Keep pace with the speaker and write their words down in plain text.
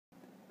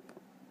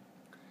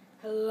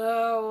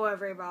Hello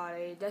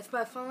everybody, Death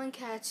by Falling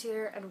Cats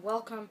here, and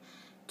welcome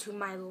to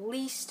my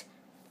least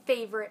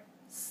favorite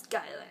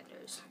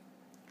Skylanders.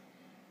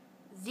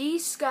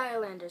 These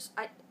Skylanders,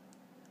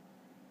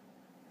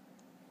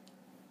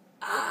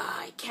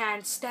 I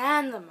can't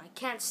stand them. I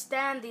can't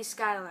stand these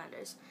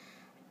Skylanders.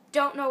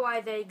 Don't know why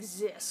they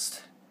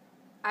exist.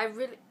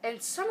 And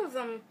some of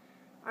them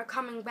are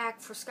coming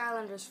back for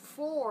Skylanders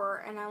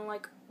 4, and I'm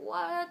like,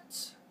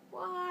 what?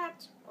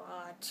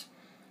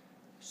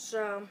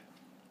 So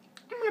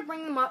I'm going to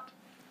bring them up.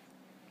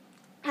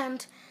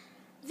 And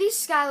these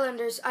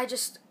Skylanders,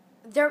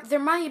 they're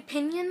my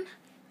opinion,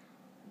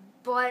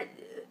 but,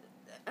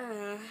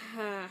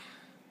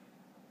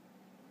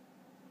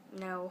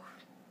 no.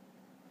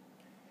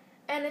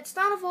 And it's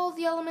not of all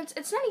the elements,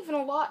 it's not even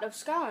a lot of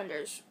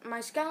Skylanders. My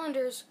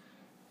Skylanders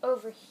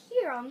over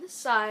here on this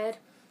side,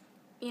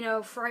 you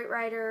know, Fright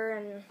Rider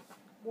and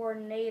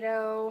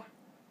Warnado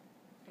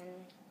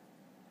and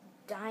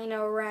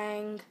Dino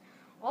Rang,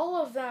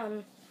 all of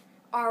them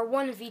are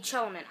one of each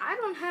element. I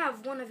don't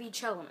have one of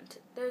each element.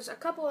 There's a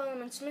couple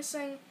elements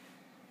missing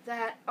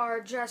that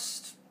are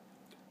just,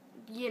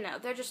 you know,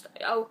 they're just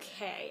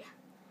okay.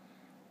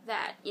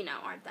 That, you know,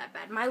 aren't that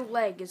bad. My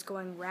leg is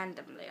going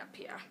randomly up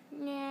here.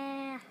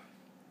 Yeah.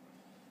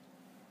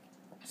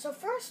 So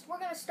first, we're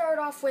going to start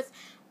off with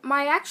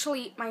my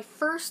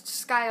first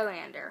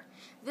Skylander.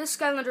 This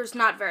Skylander is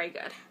not very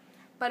good,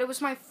 but it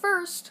was my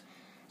first,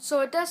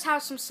 so it does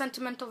have some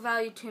sentimental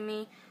value to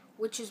me,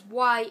 which is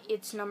why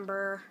it's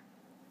number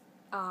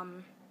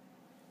 5,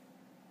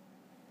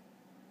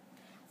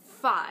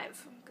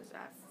 because I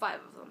have 5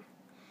 of them.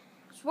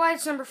 That's why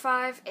it's number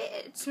 5.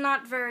 It's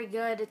not very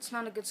good. It's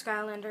not a good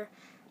Skylander,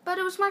 but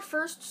it was my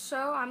first,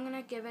 so I'm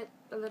gonna give it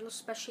a little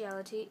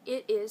speciality.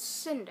 It is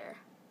Cinder.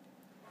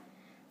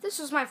 This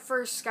was my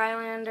first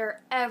Skylander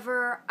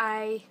ever.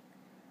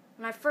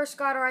 When I first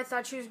got her, I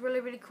thought she was really,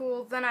 really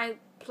cool. Then I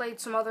played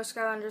some other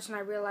Skylanders, and I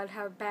realized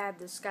how bad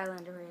this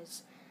Skylander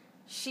is.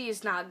 She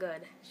is not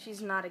good.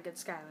 She's not a good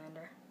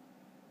Skylander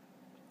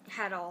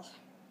at all.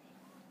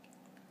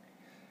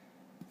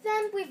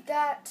 Then we've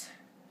got...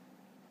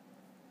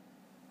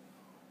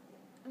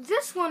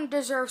 This one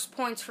deserves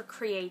points for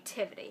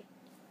creativity.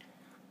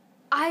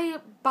 I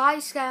buy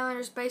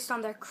Skylanders based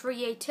on their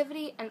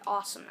creativity and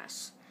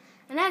awesomeness.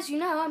 And as you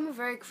know, I'm a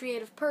very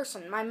creative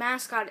person. My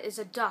mascot is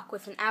a duck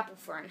with an apple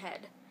fern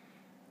head.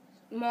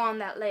 More on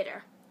that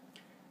later.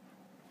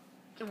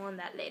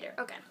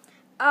 Okay.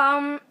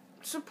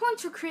 So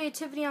points for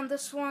creativity on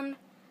this one.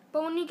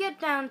 But when you get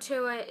down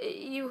to it,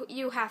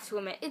 you have to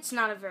admit, it's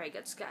not a very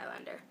good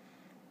Skylander.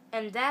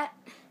 And that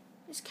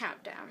is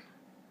Countdown.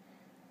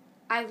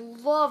 I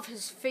love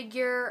his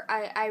figure.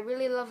 I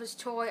really love his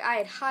toy. I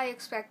had high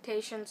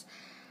expectations.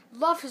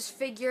 Love his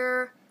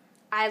figure.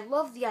 I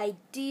love the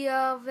idea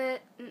of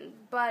it,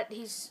 but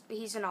he's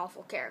an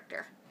awful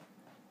character.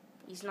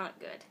 He's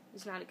not good.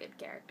 He's not a good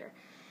character.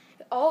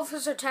 All of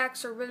his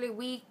attacks are really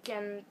weak,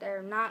 and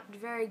they're not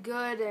very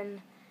good,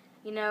 and,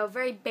 you know,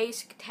 very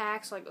basic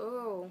attacks, like,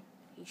 oh,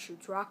 he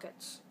shoots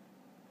rockets.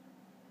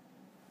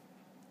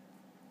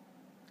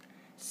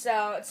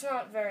 So, it's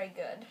not very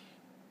good.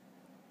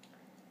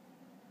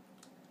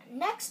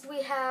 Next,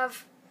 we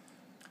have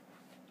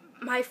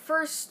my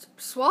first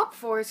Swap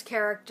Force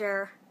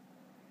character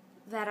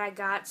that I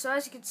got. So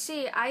as you can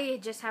see, I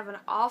just have an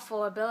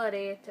awful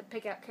ability to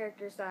pick out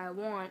characters that I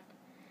want.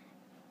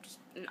 Just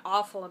an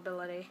awful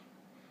ability.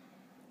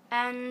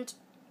 And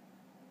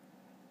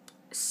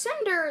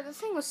Cinder, the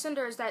thing with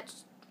Cinder is that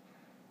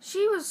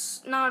she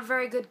was not a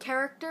very good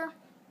character.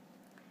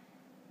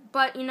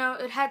 But, you know,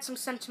 it had some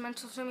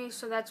sentimental to me,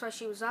 so that's why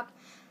she was up.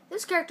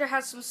 This character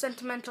has some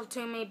sentimental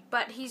to me,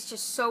 but he's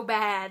just so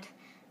bad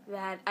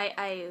that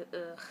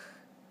ugh.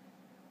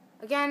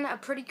 Again, a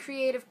pretty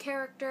creative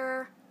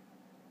character,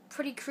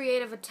 pretty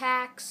creative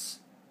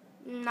attacks,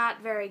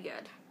 not very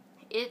good.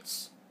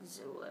 It's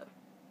Zulu.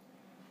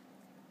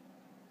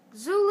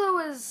 Zulu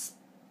is...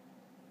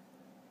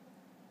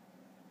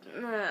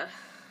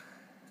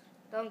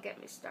 Don't get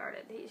me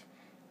started.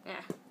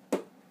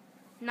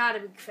 Not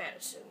a big fan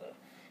of Zulu.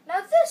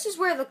 Now this is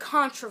where the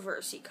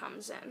controversy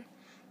comes in.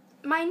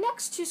 My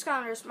next two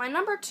Skylanders, my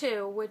number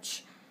 2,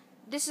 which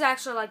this is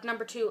actually like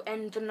number 2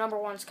 and the number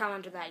 1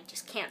 Skylander that I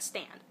just can't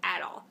stand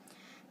at all.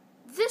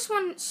 This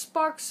one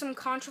sparks some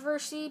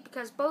controversy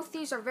because both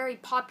these are very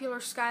popular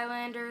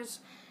Skylanders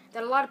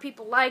that a lot of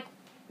people like,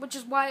 which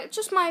is why it's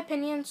just my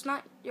opinion. It's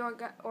not your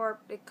or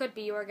it could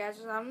be your guys',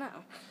 I don't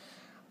know.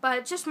 But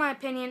it's just my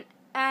opinion,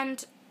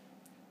 and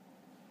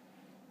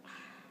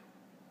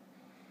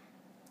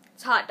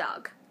it's Hot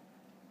Dog.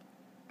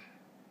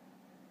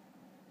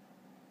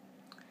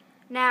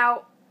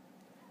 Now,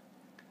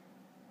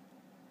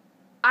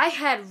 I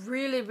had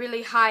really,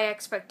 really high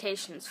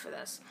expectations for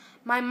this.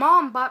 My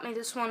mom bought me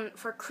this one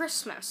for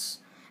Christmas,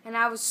 and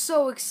I was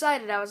so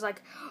excited. I was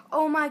like,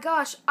 oh my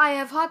gosh, I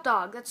have Hot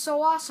Dog. That's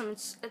so awesome.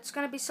 It's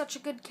going to be such a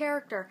good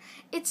character.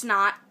 It's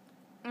not.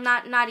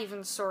 Not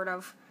even sort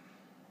of.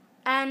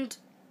 And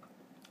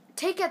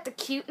take out the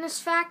cuteness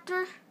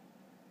factor.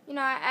 You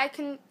know, I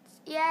can,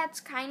 yeah, it's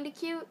kind of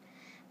cute.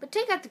 But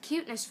take out the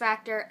cuteness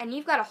factor, and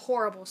you've got a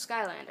horrible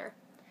Skylander.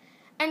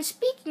 And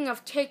speaking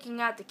of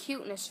taking out the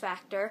cuteness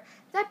factor,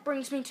 that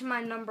brings me to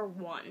my number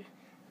 1.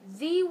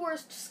 The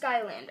worst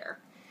Skylander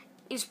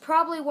is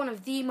probably one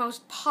of the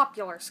most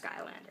popular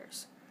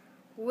Skylanders,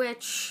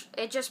 which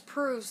it just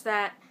proves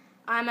that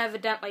I'm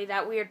evidently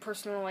that weird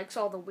person who likes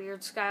all the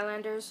weird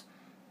Skylanders,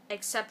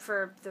 except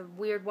for the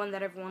weird one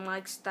that everyone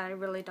likes that I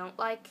really don't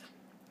like.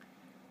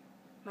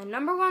 My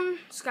number 1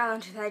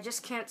 Skylander that I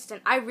just can't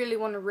stand. I really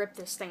want to rip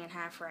this thing in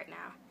half right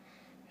now.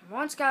 Number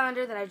 1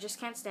 Skylander that I just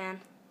can't stand.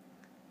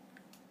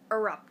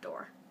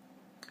 Eruptor.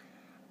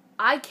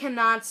 I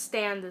cannot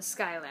stand this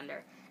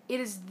Skylander. It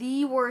is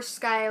the worst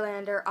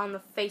Skylander on the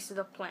face of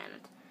the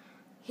planet.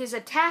 His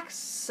attacks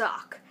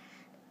suck.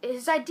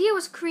 His idea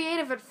was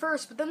creative at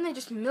first, but then they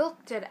just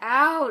milked it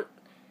out.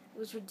 It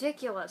was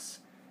ridiculous.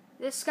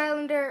 This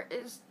Skylander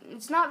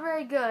it's not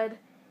very good.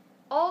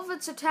 All of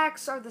its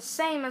attacks are the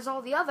same as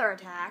all the other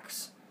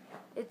attacks.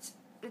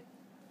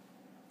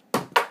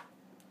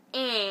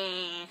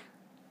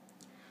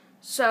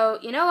 So,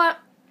 you know what?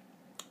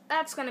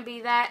 That's going to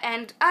be that,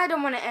 and I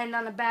don't want to end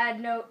on a bad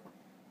note.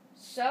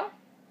 So,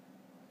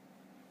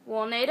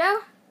 Walnado,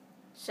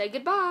 say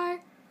goodbye.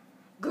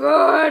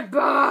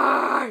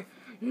 Goodbye!